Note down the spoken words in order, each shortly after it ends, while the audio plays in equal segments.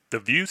The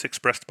views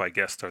expressed by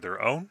guests are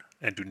their own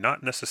and do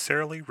not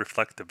necessarily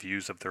reflect the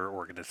views of their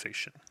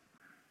organization.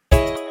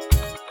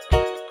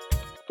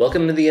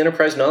 Welcome to the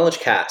Enterprise Knowledge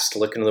Cast,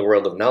 looking into the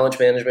world of knowledge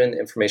management,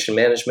 information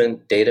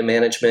management, data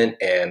management,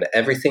 and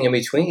everything in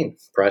between,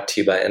 brought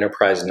to you by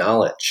Enterprise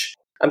Knowledge.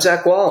 I'm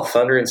Zach Wall,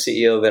 founder and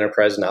CEO of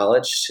Enterprise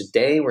Knowledge.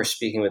 Today, we're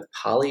speaking with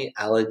Polly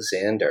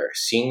Alexander,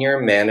 Senior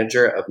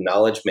Manager of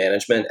Knowledge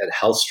Management at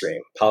HealthStream.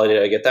 Polly,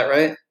 did I get that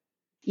right?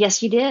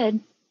 Yes, you did.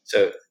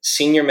 So,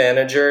 Senior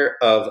Manager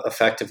of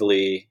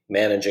effectively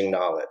managing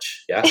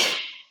knowledge, yes?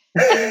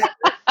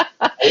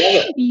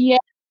 Yeah,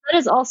 that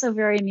is also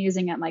very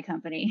amusing at my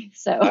company.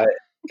 So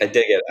I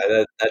dig it.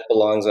 That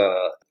belongs on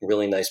a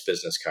really nice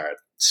business card.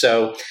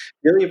 So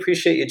really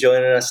appreciate you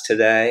joining us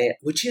today.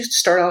 Would you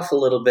start off a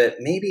little bit,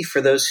 maybe for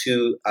those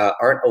who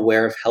aren't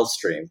aware of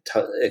HealthStream,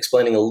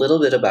 explaining a little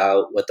bit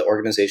about what the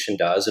organization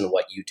does and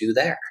what you do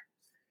there?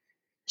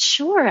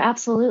 Sure,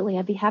 absolutely.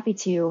 I'd be happy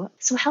to.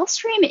 So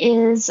HealthStream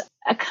is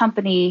a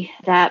company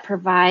that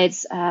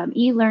provides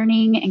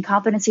e-learning and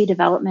competency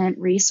development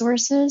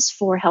resources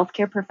for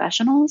healthcare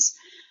professionals.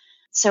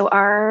 So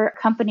our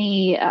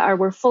company,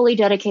 we're fully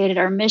dedicated.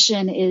 Our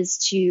mission is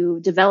to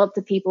develop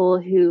the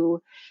people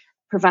who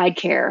provide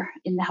care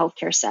in the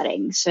healthcare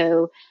setting.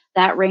 So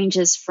that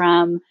ranges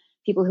from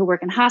people who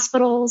work in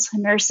hospitals,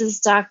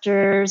 nurses,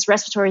 doctors,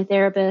 respiratory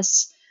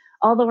therapists,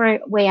 all the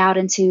way out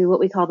into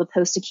what we call the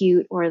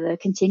post-acute or the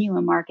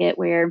continuum market,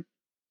 where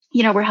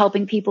we're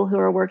helping people who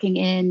are working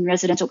in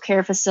residential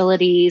care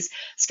facilities,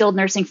 skilled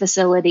nursing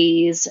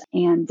facilities,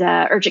 and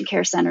urgent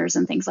care centers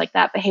and things like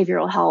that,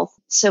 behavioral health.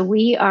 So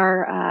we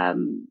are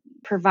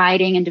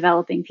providing and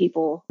developing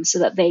people so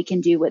that they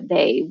can do what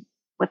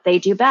they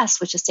do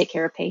best, which is take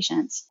care of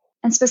patients.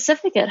 And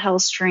specific at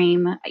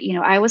HealthStream,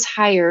 I was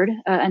hired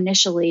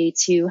initially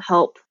to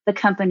help the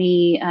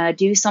company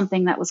do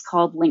something that was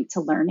called Link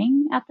to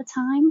Learning at the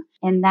time.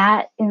 And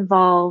that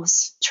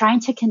involves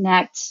trying to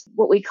connect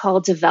what we call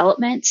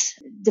development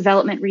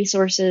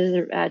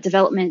resources,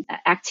 development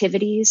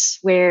activities,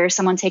 where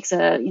someone takes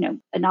a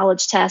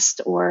knowledge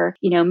test or,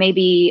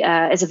 maybe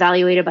is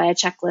evaluated by a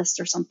checklist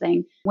or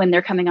something when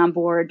they're coming on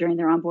board during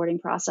their onboarding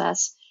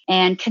process,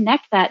 and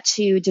connect that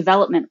to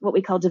development, what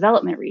we call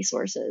development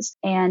resources.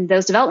 And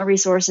those development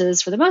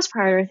resources, for the most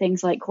part, are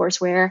things like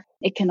courseware.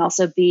 It can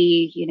also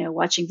be,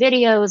 watching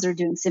videos or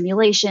doing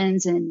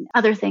simulations and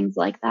other things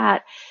like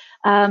that.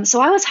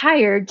 So I was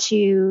hired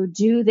to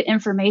do the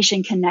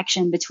information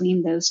connection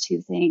between those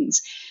two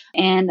things.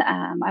 And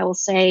I will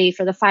say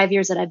for the 5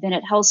 years that I've been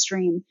at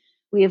HealthStream,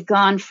 we have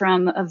gone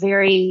from a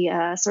very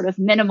sort of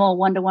minimal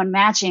one-to-one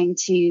matching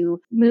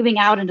to moving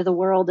out into the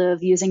world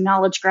of using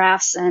knowledge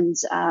graphs and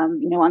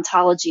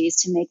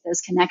ontologies to make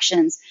those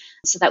connections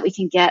so that we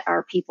can get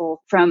our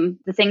people from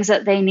the things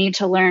that they need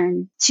to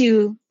learn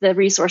to the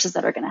resources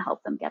that are going to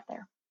help them get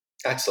there.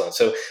 Excellent.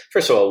 So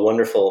first of all,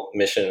 wonderful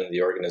mission of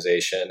the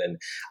organization. And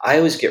I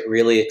always get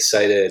really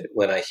excited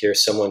when I hear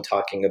someone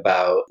talking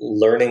about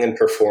learning and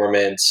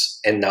performance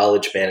and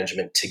knowledge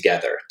management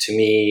together. To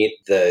me,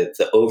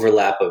 the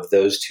overlap of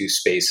those two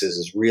spaces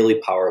is really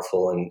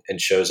powerful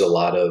and shows a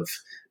lot of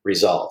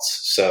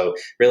results. So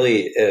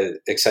really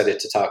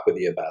excited to talk with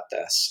you about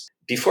this.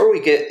 Before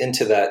we get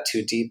into that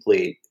too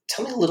deeply,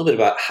 tell me a little bit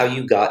about how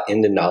you got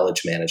into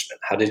knowledge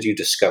management. How did you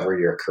discover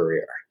your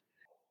career?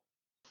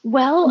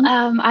 Well,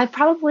 I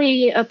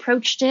probably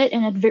approached it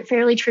in a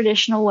fairly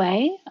traditional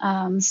way.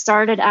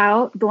 Started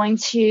out going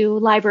to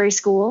library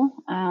school,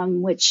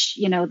 which,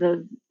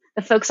 the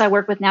folks I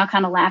work with now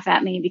kind of laugh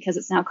at me because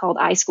it's now called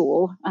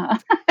iSchool.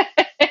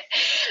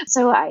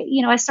 So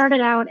I started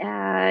out,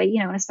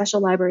 in a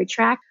special library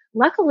track.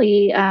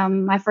 Luckily,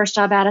 my first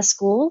job out of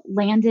school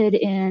landed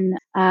in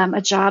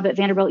a job at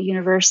Vanderbilt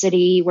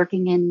University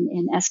working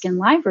in Eskin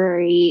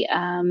Library,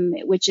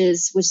 which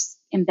was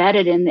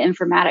embedded in the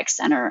informatics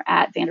center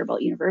at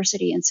Vanderbilt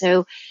University. And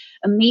so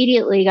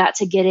immediately got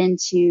to get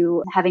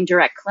into having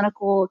direct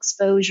clinical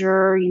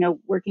exposure,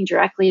 working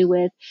directly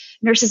with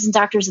nurses and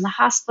doctors in the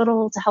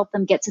hospital to help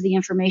them get to the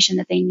information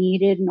that they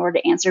needed in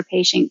order to answer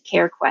patient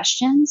care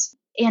questions.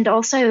 And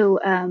also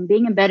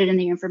being embedded in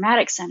the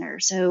informatics center.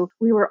 So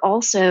we were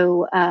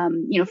also,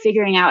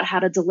 figuring out how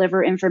to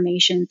deliver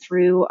information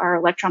through our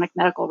electronic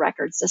medical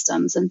record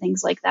systems and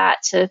things like that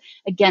to,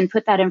 again,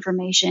 put that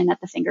information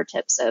at the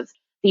fingertips of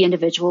the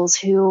individuals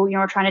who,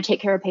 are trying to take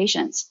care of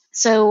patients.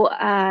 So,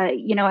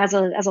 as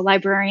a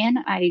librarian,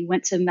 I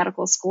went to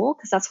medical school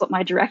because that's what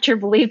my director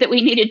believed that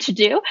we needed to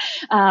do.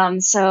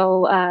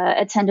 So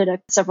attended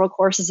several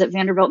courses at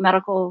Vanderbilt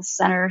Medical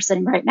Center,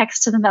 sitting right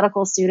next to the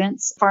medical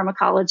students,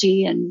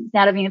 pharmacology and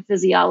anatomy and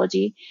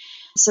physiology,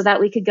 so that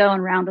we could go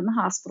and round in the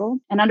hospital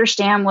and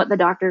understand what the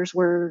doctors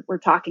were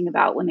talking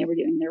about when they were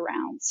doing their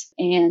rounds.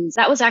 And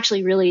that was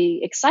actually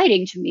really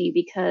exciting to me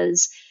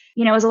because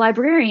as a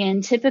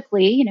librarian,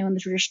 typically, in the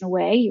traditional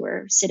way, you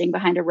were sitting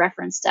behind a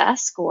reference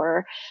desk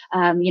or,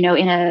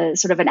 in a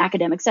sort of an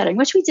academic setting,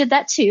 which we did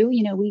that too.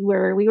 We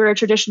were a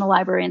traditional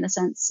library in the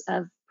sense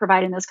of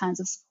providing those kinds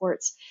of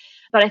supports.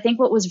 But I think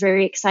what was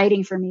very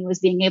exciting for me was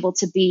being able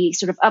to be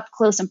sort of up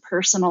close and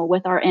personal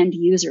with our end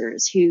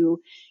users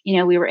who,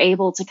 we were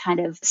able to kind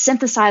of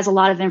synthesize a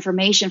lot of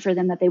information for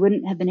them that they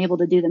wouldn't have been able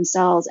to do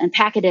themselves and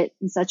packet it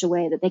in such a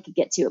way that they could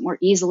get to it more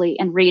easily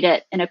and read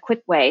it in a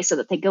quick way so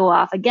that they go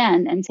off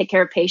again and take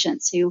care of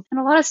patients who, in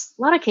a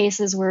lot of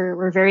cases,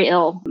 were very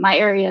ill. My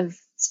area of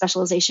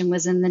specialization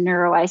was in the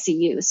neuro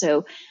ICU.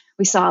 So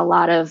we saw a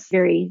lot of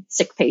very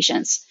sick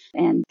patients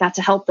and got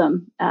to help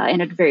them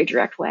in a very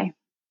direct way.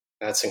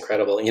 That's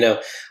incredible.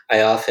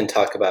 I often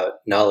talk about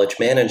knowledge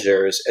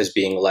managers as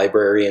being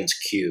librarians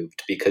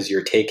cubed because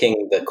you're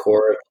taking the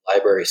core of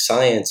library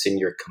science and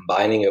you're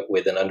combining it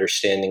with an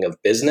understanding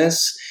of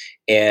business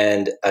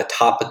and a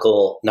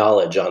topical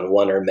knowledge on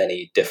one or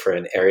many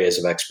different areas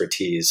of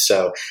expertise.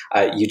 So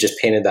you just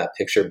painted that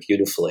picture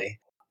beautifully.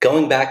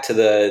 Going back to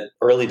the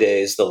early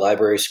days, the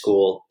library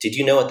school, did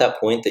you know at that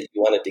point that you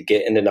wanted to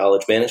get into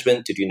knowledge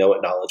management? Did you know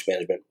what knowledge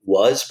management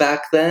was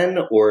back then?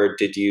 Or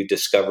did you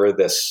discover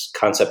this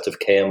concept of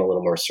KM a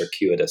little more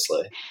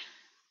circuitously?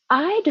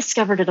 I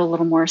discovered it a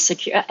little more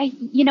secure.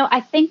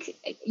 I think,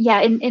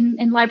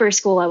 in library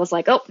school, I was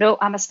like, oh, no,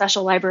 I'm a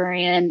special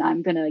librarian.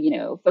 I'm going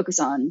to, focus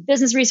on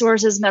business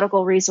resources,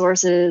 medical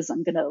resources.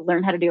 I'm going to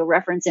learn how to do a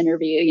reference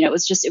interview. It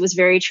was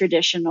very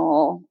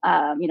traditional,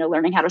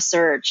 learning how to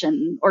search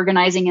and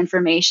organizing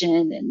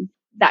information and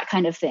that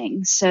kind of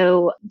thing.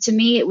 So to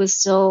me, it was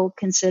still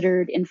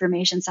considered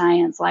information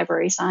science,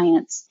 library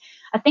science.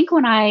 I think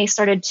when I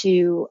started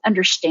to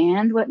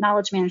understand what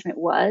knowledge management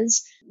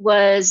was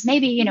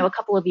maybe, a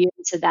couple of years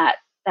into that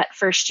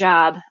first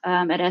job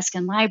at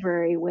Eskin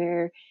Library,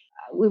 where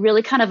we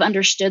really kind of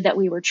understood that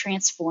we were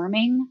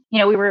transforming,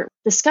 we were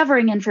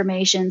discovering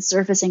information,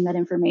 surfacing that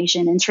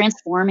information and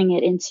transforming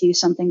it into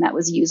something that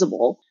was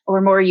usable or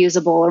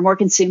more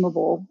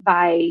consumable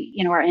by,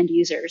 our end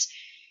users.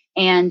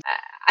 And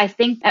I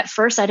think at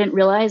first I didn't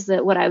realize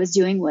that what I was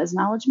doing was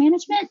knowledge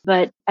management,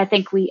 but I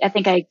think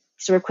I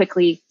sort of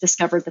quickly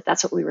discovered that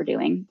that's what we were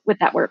doing with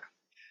that work.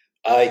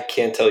 I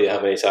can't tell you how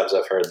many times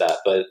I've heard that,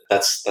 but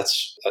that's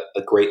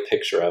a great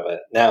picture of it.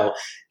 Now,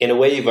 in a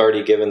way, you've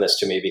already given this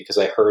to me because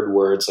I heard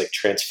words like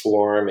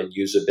transform and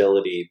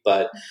usability.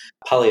 But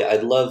Polly,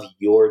 I'd love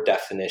your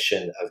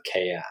definition of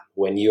KM.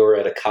 When you're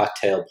at a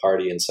cocktail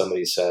party and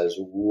somebody says,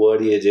 "What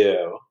do you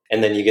do?"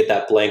 and then you get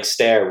that blank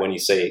stare when you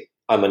say,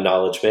 "I'm a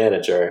knowledge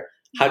manager."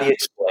 How do you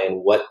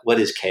explain what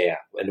is KM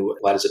and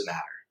why does it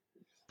matter?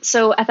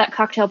 So at that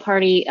cocktail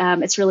party,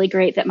 it's really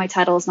great that my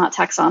title is not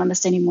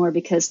taxonomist anymore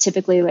because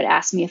typically it would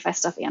ask me if I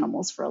stuff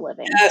animals for a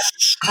living.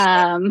 Yes.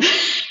 And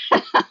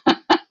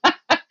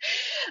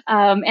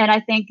I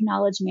think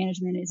knowledge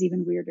management is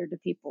even weirder to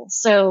people.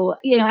 So,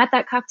 at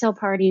that cocktail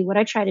party, what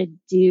I try to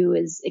do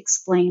is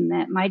explain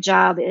that my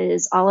job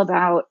is all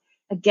about,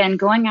 again,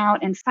 going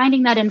out and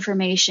finding that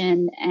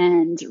information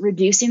and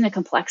reducing the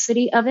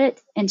complexity of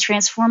it and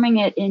transforming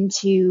it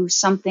into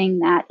something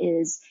that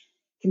is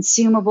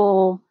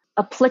consumable,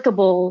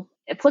 applicable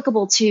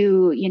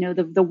to,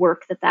 the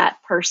work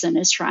that person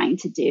is trying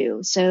to do.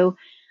 So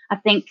I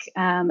think,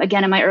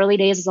 again, in my early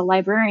days as a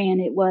librarian,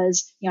 it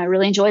was, I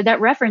really enjoyed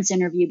that reference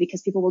interview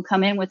because people would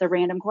come in with a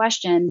random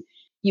question.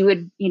 You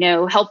would,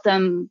 help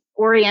them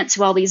orient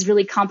to all these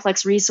really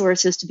complex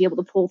resources to be able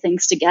to pull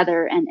things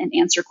together and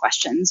answer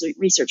questions,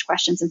 research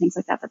questions and things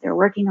like that they're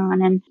working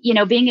on. And,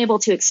 being able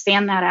to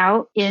expand that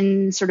out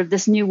in sort of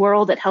this new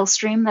world at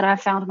HealthStream that I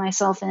found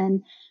myself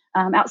in,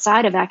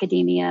 outside of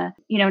academia,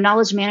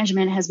 knowledge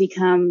management has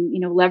become,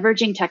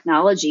 leveraging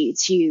technology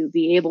to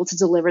be able to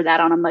deliver that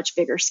on a much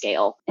bigger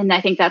scale. And I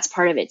think that's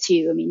part of it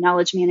too. I mean,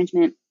 knowledge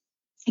management,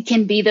 it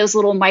can be those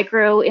little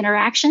micro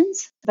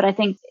interactions, but I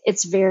think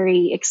it's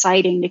very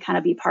exciting to kind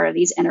of be part of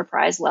these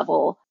enterprise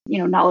level,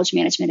 knowledge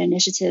management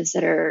initiatives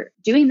that are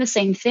doing the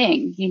same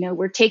thing.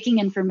 We're taking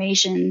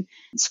information,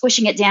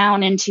 squishing it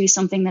down into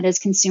something that is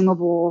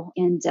consumable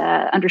and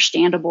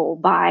understandable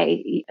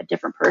by a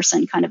different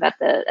person, kind of at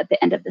the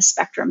end of the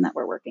spectrum that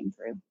we're working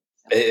through.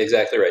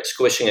 Exactly right.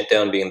 Squishing it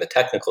down being the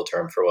technical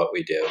term for what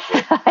we do.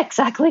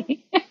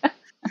 Exactly.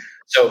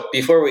 So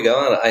before we go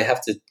on, I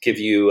have to give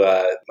you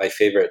my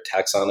favorite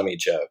taxonomy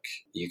joke.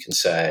 You can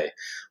say,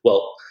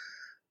 well,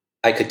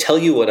 I could tell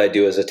you what I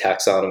do as a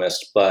taxonomist,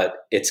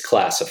 but it's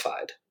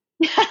classified.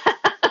 There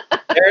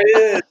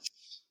it is.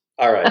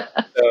 All right.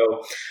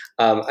 So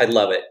I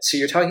love it. So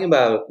you're talking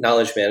about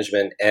knowledge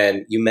management,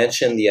 and you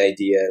mentioned the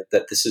idea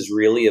that this is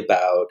really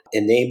about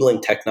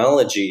enabling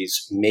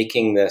technologies,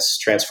 making this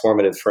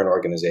transformative for an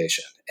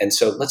organization. And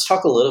so let's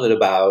talk a little bit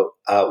about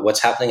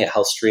what's happening at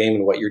HealthStream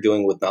and what you're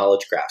doing with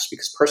knowledge graphs,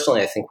 because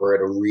personally, I think we're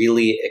at a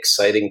really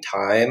exciting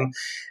time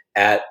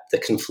at the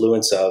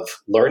confluence of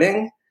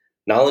learning,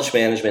 knowledge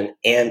management,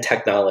 and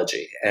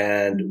technology.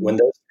 And when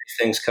those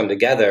things come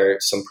together,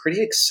 some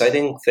pretty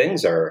exciting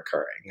things are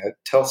occurring.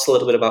 Tell us a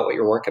little bit about what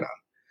you're working on.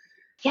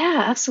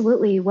 Yeah,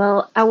 absolutely.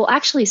 Well, I will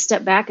actually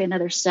step back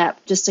another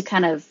step just to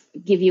kind of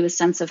give you a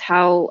sense of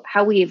how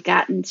we have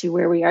gotten to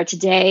where we are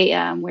today,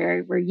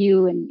 where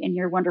you and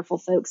your wonderful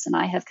folks and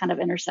I have kind of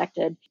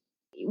intersected.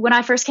 when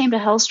I first came to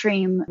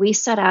HealthStream, we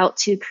set out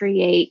to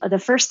create the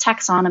first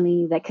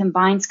taxonomy that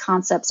combines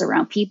concepts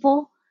around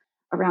people,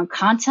 around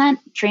content,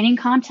 training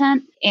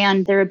content,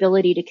 and their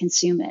ability to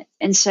consume it.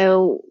 And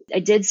so I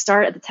did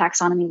start at the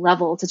taxonomy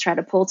level to try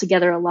to pull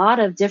together a lot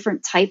of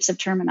different types of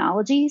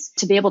terminologies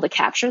to be able to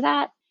capture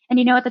that. And,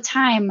 at the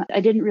time,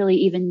 I didn't really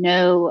even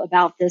know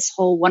about this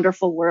whole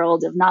wonderful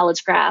world of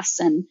knowledge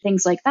graphs and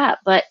things like that.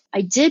 But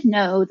I did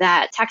know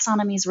that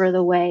taxonomies were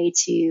the way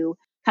to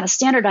kind of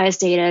standardize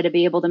data to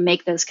be able to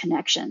make those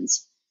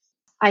connections.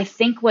 I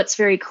think what's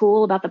very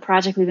cool about the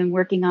project we've been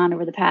working on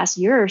over the past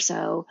year or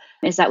so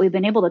is that we've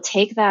been able to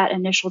take that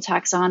initial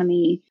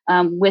taxonomy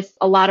with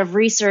a lot of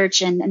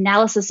research and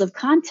analysis of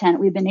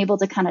content. We've been able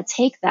to kind of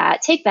take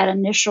that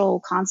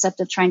initial concept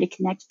of trying to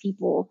connect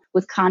people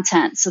with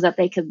content so that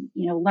they could,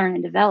 learn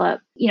and develop,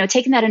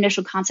 taking that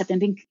initial concept and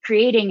been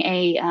creating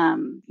a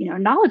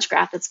knowledge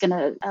graph that's going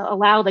to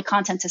allow the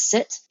content to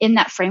sit in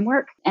that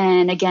framework.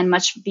 And again,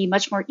 be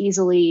much more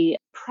easily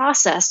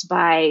processed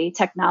by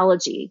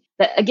technology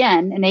that,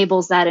 again,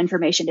 enables that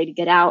information to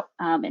get out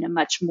in a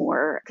much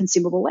more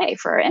consumable way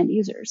for our end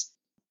users.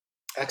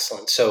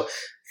 Excellent. So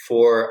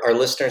for our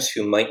listeners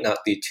who might not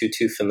be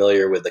too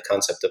familiar with the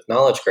concept of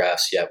knowledge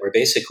graphs yet, we're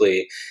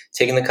basically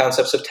taking the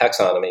concepts of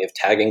taxonomy, of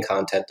tagging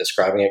content,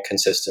 describing it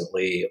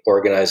consistently,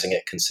 organizing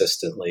it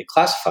consistently,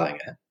 classifying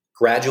it,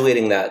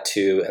 graduating that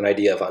to an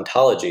idea of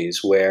ontologies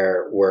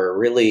where we're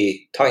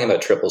really talking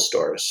about triple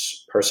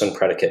stores, person,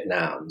 predicate,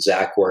 noun.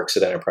 Zach works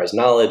at Enterprise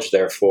Knowledge,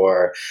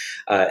 therefore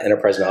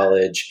Enterprise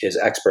Knowledge is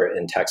expert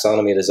in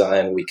taxonomy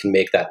design. We can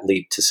make that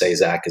leap to say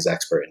Zach is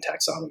expert in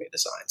taxonomy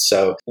design.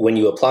 So when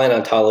you apply an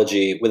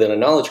ontology within a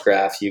knowledge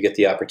graph, you get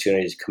the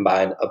opportunity to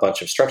combine a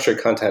bunch of structured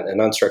content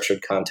and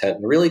unstructured content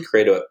and really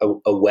create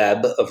a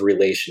web of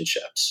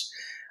relationships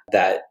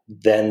that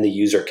then the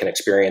user can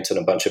experience in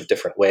a bunch of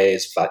different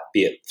ways,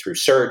 be it through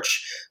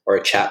search or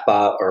a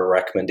chatbot or a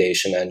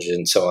recommendation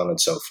engine, so on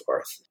and so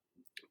forth.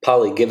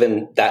 Polly,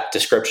 given that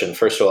description,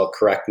 first of all,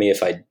 correct me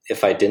if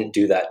I didn't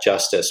do that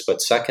justice.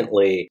 But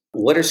secondly,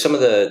 what are some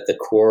of the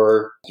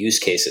core use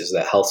cases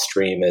that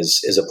HealthStream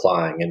is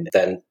applying? And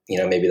then,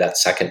 maybe that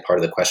second part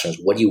of the question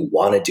is, what do you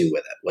want to do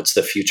with it? What's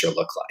the future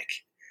look like?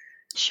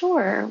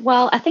 Sure.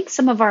 Well, I think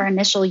some of our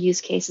initial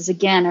use cases,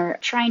 again, are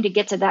trying to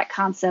get to that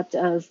concept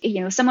of,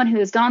 someone who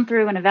has gone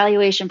through an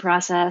evaluation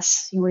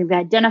process, we've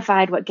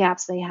identified what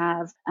gaps they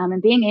have,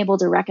 and being able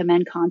to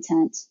recommend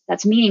content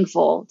that's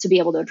meaningful to be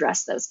able to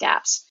address those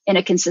gaps in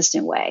a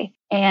consistent way.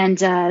 And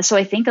so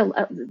I think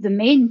the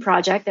main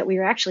project that we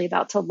are actually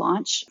about to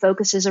launch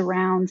focuses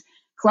around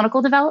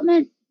clinical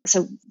development.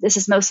 So this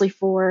is mostly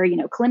for,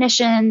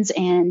 clinicians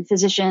and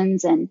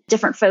physicians and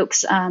different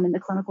folks in the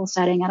clinical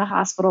setting at a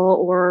hospital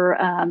or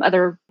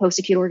other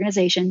post-acute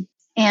organization.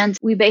 And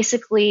we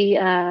basically,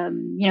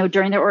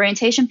 during their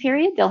orientation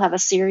period, they'll have a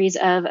series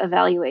of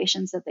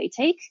evaluations that they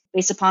take.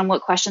 Based upon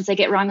what questions they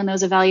get wrong in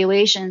those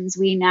evaluations,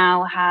 we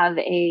now have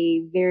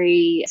a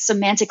very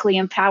semantically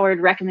empowered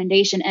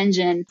recommendation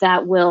engine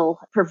that will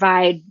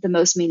provide the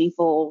most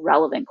meaningful,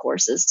 relevant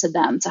courses to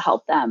them to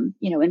help them,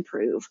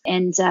 improve.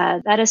 And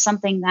that is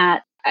something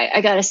that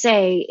I got to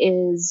say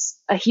is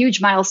a huge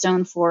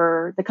milestone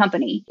for the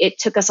company. It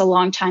took us a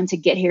long time to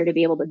get here to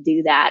be able to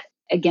do that,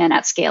 again,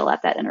 at scale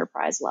at that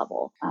enterprise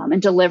level,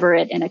 and deliver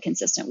it in a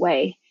consistent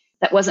way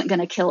that wasn't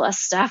going to kill us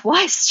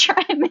staff-wise to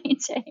try and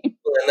maintain.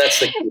 Well, and that's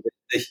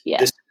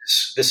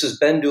this has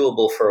been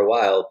doable for a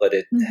while, but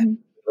it can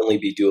only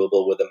be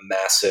doable with a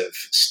massive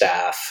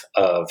staff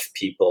of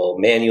people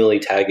manually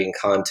tagging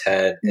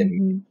content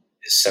and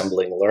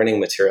assembling learning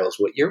materials.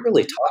 What you're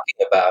really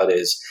talking about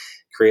is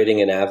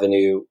creating an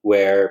avenue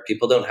where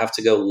people don't have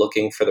to go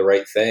looking for the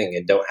right thing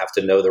and don't have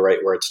to know the right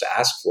words to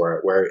ask for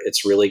it, where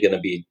it's really going to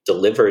be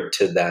delivered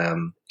to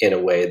them in a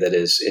way that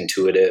is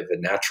intuitive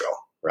and natural,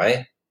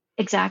 right?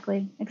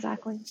 Exactly.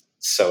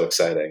 So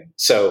exciting.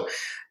 So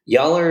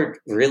y'all are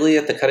really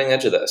at the cutting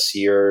edge of this.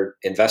 You're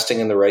investing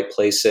in the right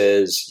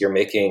places. You're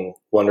making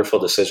wonderful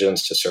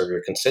decisions to serve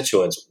your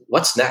constituents.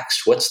 What's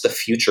next? What's the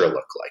future look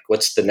like?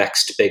 What's the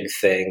next big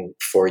thing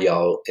for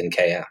y'all in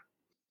KM?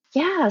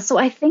 Yeah, so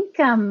I think,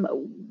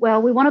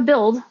 we want to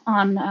build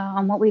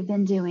on what we've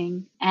been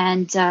doing.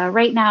 And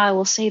right now, I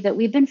will say that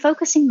we've been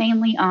focusing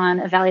mainly on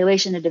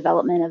evaluation and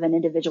development of an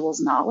individual's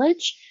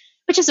knowledge,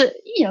 which is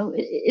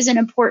an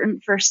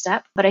important first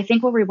step. But I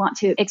think where we want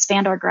to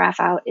expand our graph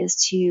out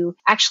is to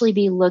actually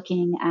be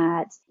looking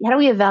at how do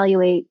we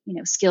evaluate,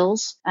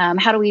 skills?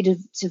 How do we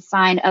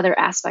define other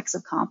aspects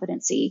of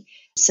competency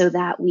so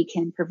that we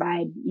can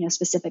provide,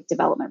 specific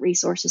development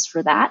resources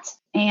for that.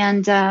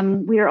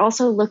 And we are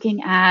also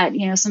looking at,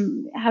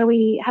 how do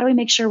we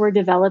make sure we're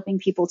developing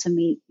people to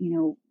meet,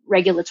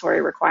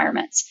 regulatory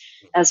requirements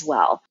as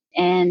well.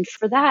 And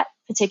for that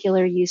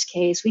particular use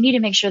case, we need to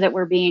make sure that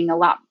we're being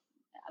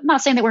I'm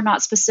not saying that we're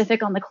not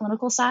specific on the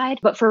clinical side,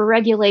 but for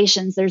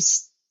regulations,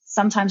 there's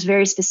sometimes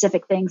very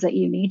specific things that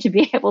you need to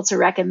be able to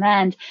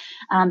recommend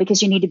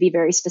because you need to be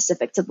very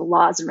specific to the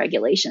laws and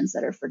regulations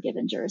that are for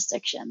given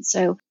jurisdictions.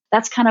 So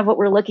that's kind of what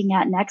we're looking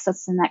at next.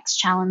 That's the next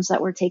challenge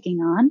that we're taking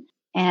on.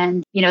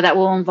 And, that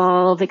will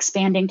involve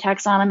expanding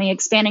taxonomy,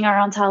 expanding our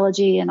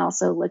ontology, and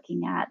also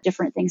looking at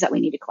different things that we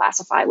need to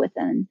classify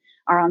within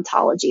our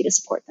ontology to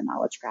support the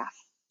knowledge graph.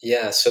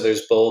 Yeah, so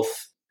there's both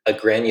a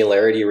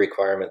granularity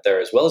requirement there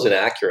as well as an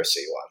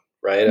accuracy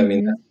one, right? I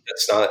mean,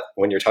 that's not,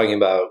 when you're talking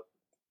about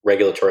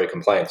regulatory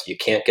compliance, you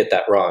can't get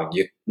that wrong.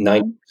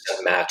 90%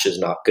 match is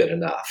not good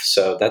enough.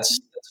 So that's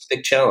a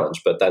big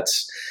challenge, but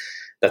that's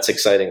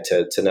exciting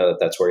to know that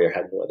that's where you're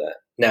heading with it.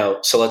 Now,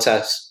 so let's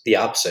ask the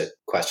opposite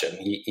question.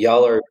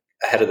 Y'all are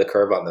ahead of the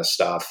curve on this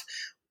stuff.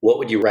 What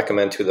would you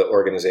recommend to the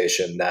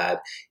organization that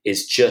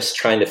is just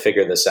trying to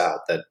figure this out,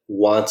 that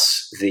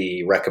wants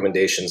the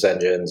recommendations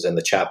engines and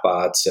the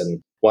chatbots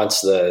and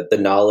wants the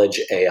knowledge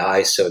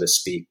AI, so to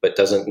speak, but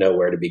doesn't know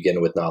where to begin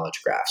with knowledge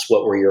graphs?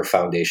 What were your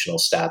foundational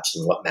steps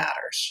and what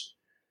matters?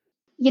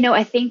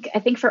 I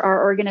think for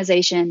our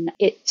organization,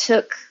 it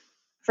took,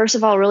 first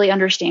of all, really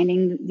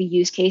understanding the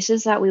use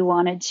cases that we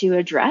wanted to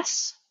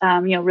address,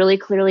 really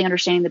clearly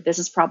understanding the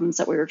business problems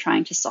that we were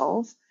trying to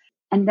solve.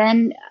 And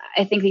then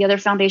I think the other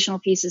foundational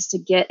piece is to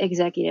get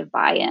executive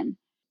buy-in.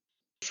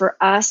 For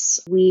us,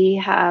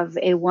 we have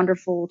a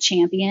wonderful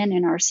champion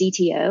in our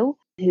CTO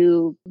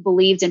who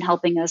believed in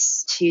helping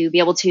us to be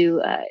able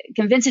to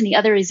convincing the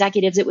other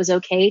executives it was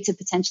okay to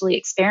potentially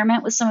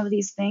experiment with some of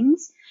these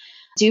things,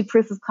 do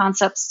proof of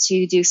concepts,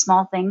 to do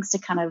small things to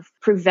kind of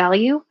prove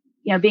value.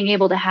 Being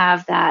able to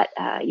have that,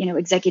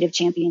 executive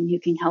champion who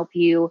can help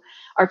you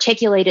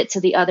articulate it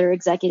to the other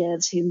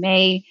executives who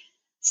may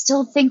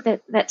still think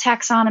that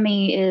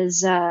taxonomy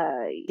is,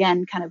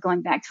 again, kind of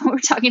going back to what we were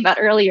talking about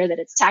earlier, that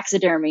it's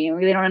taxidermy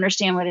and they don't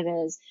understand what it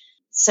is.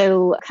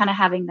 So kind of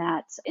having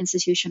that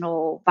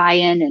institutional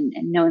buy-in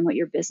and knowing what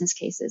your business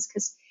case is.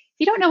 Because if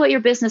you don't know what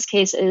your business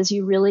case is,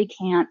 you really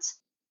can't,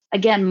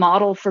 again,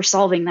 model for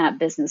solving that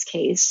business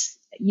case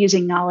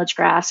using knowledge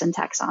graphs and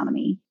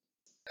taxonomy.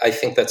 I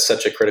think that's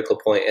such a critical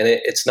point. And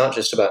it's not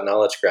just about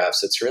knowledge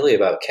graphs. It's really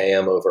about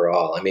KM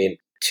overall. I mean,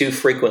 too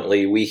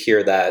frequently we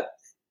hear that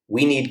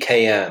we need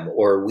KM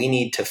or we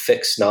need to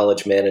fix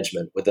knowledge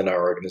management within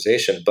our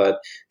organization, but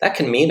that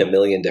can mean a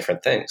million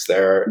different things.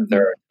 There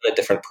are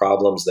different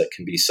problems that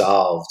can be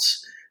solved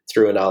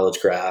through a knowledge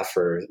graph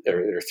or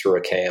through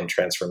a KM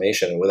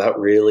transformation. Without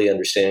really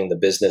understanding the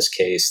business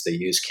case, the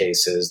use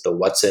cases, the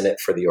what's in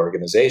it for the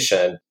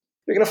organization,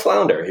 you're going to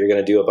flounder. You're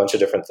going to do a bunch of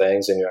different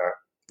things and you're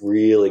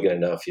really going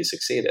to know if you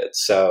succeeded.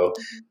 So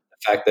the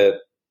fact that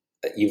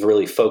you've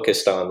really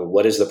focused on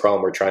what is the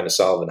problem we're trying to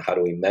solve and how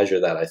do we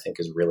measure that, I think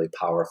is really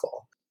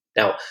powerful.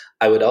 Now,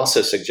 I would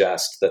also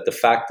suggest that the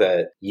fact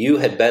that you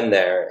had been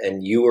there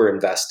and you were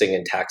investing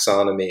in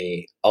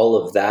taxonomy, all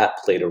of that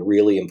played a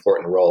really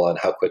important role on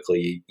how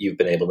quickly you've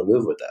been able to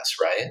move with this,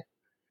 right?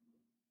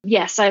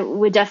 Yes, I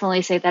would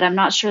definitely say that. I'm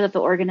not sure that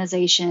the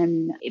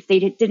organization, if they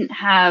didn't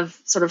have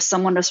sort of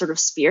someone to sort of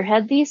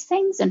spearhead these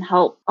things and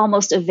help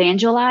almost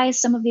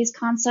evangelize some of these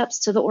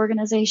concepts to the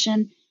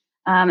organization,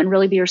 and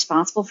really be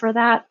responsible for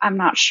that, I'm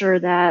not sure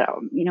that,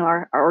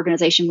 our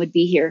organization would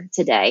be here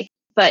today.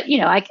 But,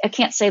 I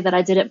can't say that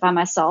I did it by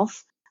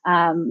myself.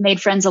 Made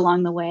friends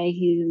along the way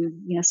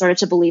who, started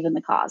to believe in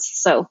the cause.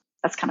 So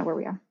that's kind of where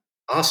we are.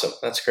 Awesome.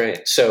 That's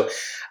great. So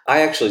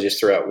I actually just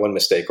threw out one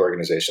mistake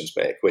organizations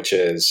make, which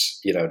is,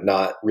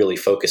 not really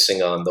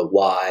focusing on the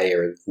why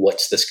or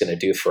what's this going to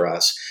do for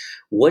us.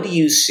 What do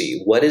you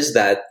see? What is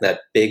that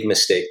big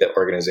mistake that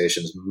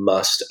organizations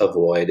must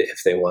avoid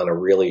if they want to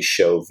really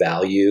show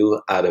value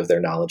out of their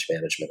knowledge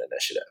management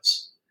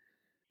initiatives?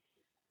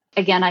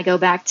 Again, I go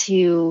back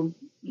to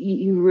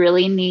you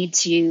really need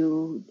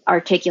to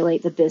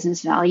articulate the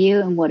business value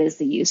and what is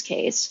the use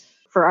case.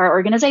 For our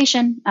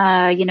organization,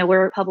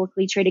 we're a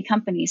publicly traded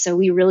company, so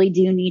we really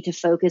do need to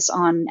focus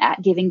on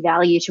giving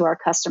value to our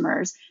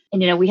customers.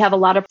 And, we have a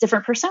lot of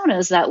different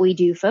personas that we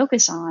do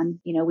focus on.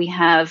 We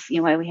have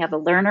a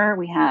learner,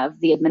 we have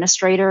the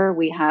administrator,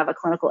 we have a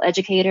clinical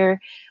educator,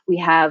 we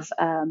have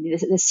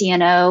the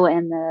CNO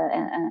and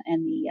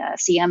the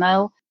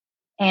CMO.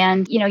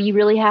 And, you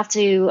really have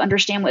to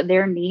understand what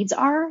their needs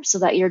are so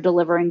that you're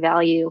delivering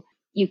value.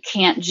 You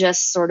can't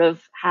just sort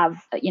of have,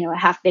 a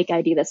half-baked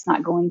idea that's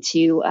not going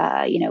to,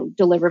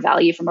 deliver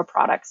value from a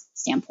product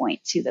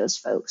standpoint to those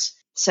folks.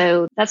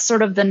 So that's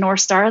sort of the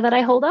North Star that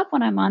I hold up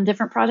when I'm on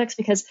different projects,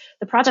 because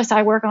the projects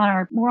I work on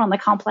are more on the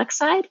complex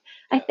side,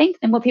 I think,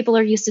 than what people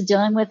are used to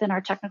dealing with in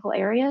our technical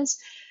areas.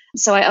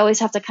 So I always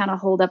have to kind of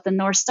hold up the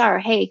North Star.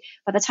 Hey,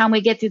 by the time we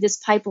get through this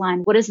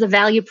pipeline, what is the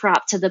value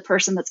prop to the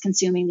person that's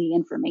consuming the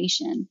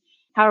information?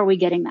 How are we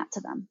getting that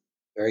to them?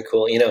 Very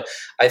cool.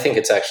 I think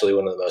it's actually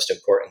one of the most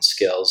important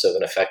skills of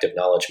an effective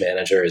knowledge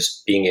manager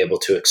is being able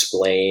to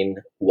explain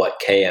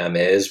what KM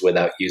is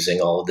without using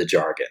all of the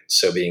jargon.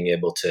 So being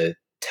able to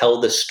tell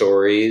the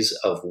stories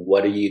of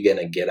what are you going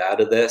to get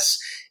out of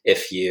this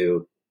if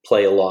you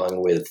play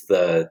along with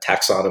the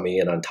taxonomy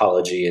and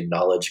ontology and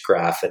knowledge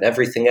graph and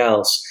everything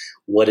else.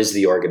 What does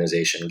the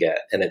organization get?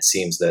 And it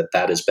seems that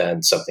has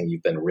been something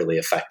you've been really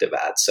effective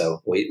at.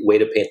 So way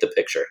to paint the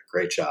picture.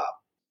 Great job.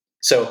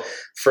 So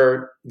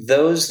for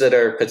those that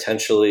are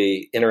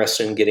potentially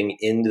interested in getting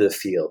into the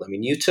field, I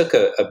mean, you took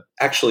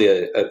actually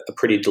a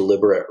pretty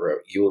deliberate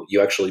route.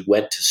 You actually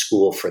went to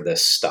school for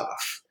this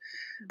stuff.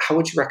 How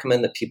would you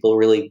recommend that people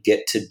really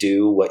get to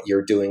do what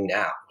you're doing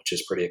now, which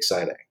is pretty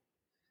exciting?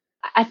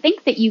 I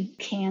think that you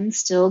can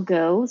still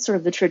go sort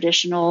of the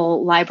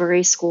traditional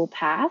library school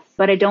path,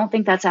 but I don't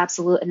think that's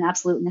an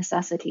absolute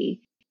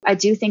necessity. I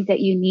do think that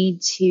you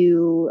need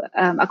to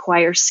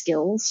acquire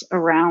skills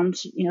around,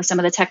 some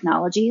of the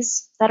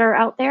technologies that are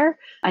out there.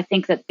 I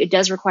think that it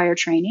does require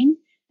training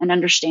and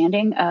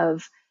understanding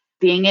of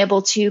being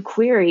able to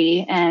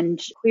query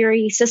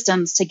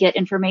systems to get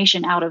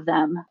information out of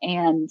them,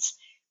 and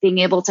being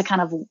able to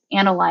kind of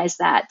analyze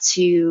that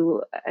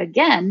to,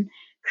 again,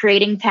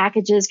 creating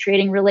packages,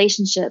 creating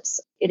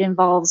relationships. It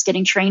involves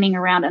getting training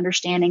around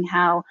understanding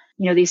how,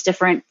 these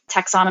different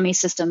taxonomy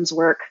systems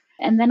work.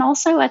 And then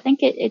also, I think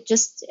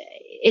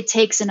it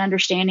takes an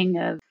understanding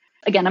of,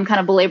 again, I'm kind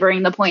of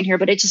belaboring the point here,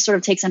 but it just sort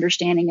of takes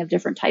understanding of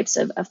different types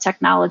of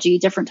technology,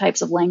 different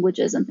types of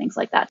languages and things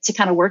like that to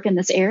kind of work in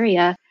this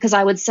area. Because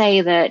I would say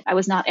that I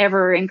was not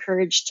ever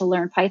encouraged to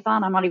learn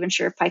Python. I'm not even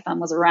sure if Python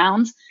was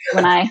around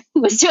when I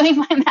was doing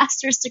my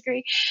master's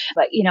degree.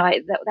 But,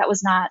 that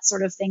was not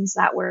sort of things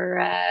that were,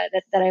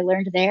 that I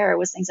learned there. It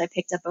was things I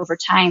picked up over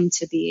time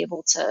to be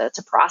able to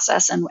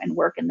process and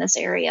work in this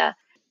area.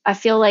 I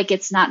feel like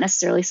it's not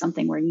necessarily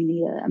something where you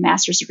need a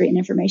master's degree in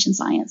information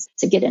science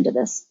to get into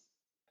this.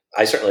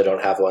 I certainly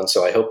don't have one,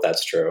 so I hope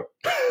that's true.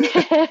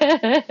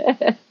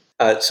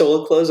 So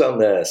we'll close on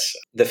this.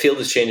 The field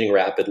is changing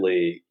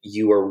rapidly.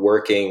 You are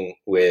working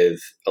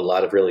with a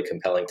lot of really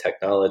compelling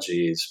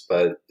technologies,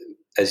 but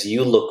as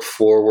you look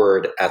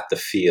forward at the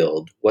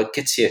field, what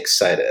gets you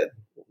excited?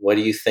 What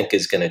do you think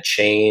is going to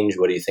change?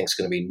 What do you think is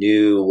going to be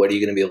new? What are you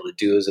going to be able to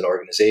do as an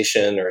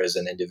organization or as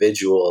an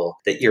individual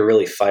that you're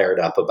really fired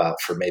up about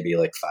for maybe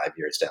like 5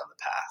 years down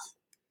the path?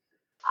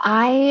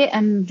 I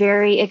am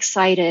very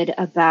excited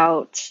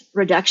about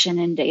reduction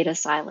in data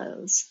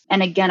silos.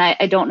 And again,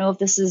 I don't know if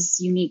this is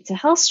unique to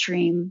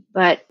HealthStream,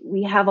 but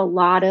we have a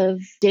lot of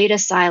data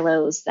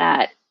silos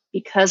that,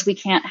 because we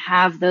can't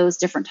have those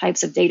different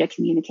types of data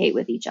communicate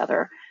with each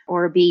other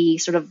or be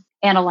sort of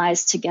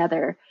analyzed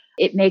together,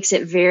 it makes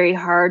it very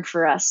hard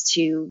for us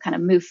to kind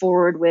of move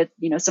forward with,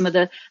 some of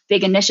the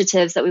big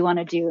initiatives that we want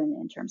to do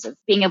in terms of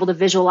being able to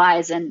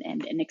visualize and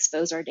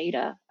expose our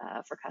data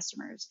for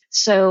customers.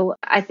 So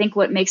I think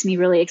what makes me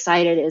really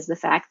excited is the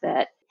fact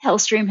that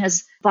HealthStream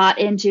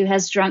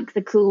has drunk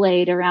the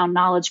Kool-Aid around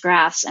knowledge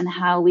graphs and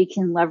how we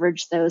can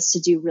leverage those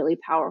to do really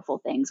powerful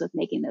things with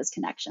making those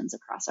connections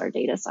across our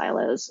data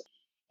silos.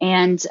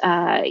 And,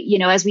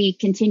 as we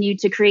continue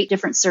to create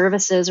different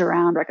services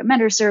around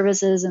recommender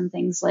services and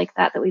things like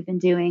that we've been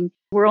doing,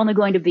 we're only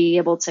going to be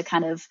able to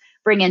kind of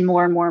bring in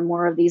more and more and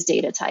more of these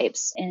data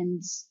types.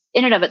 And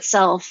in and of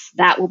itself,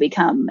 that will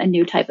become a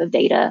new type of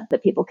data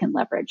that people can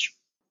leverage.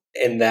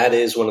 And that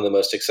is one of the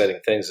most exciting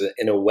things.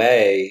 In a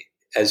way,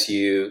 as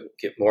you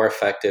get more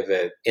effective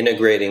at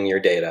integrating your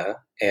data,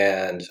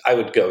 and I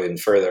would go even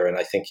further, and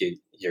I think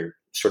you're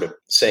sort of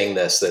saying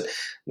this, that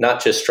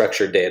not just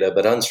structured data,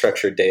 but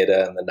unstructured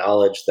data and the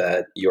knowledge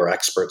that your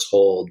experts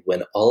hold,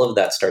 when all of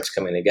that starts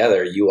coming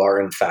together, you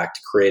are in fact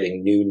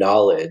creating new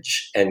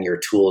knowledge, and your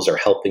tools are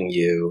helping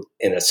you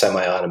in a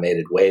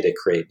semi-automated way to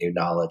create new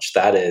knowledge.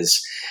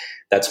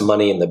 That's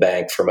money in the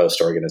bank for most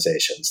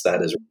organizations.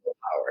 That is real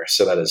power.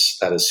 So that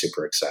is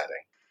super exciting.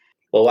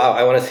 Well, wow,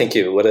 I want to thank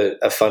you. What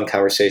a fun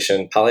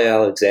conversation. Polly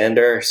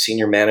Alexander,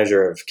 Senior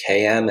Manager of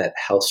KM at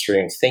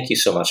HealthStream. Thank you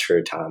so much for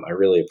your time. I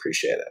really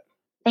appreciate it.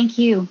 Thank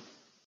you.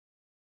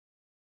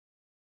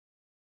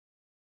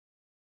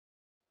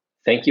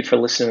 Thank you for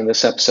listening to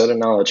this episode of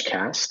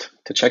KnowledgeCast.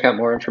 To check out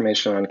more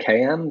information on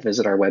KM,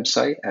 visit our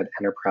website at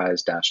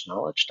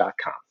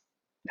enterprise-knowledge.com.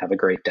 Have a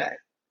great day.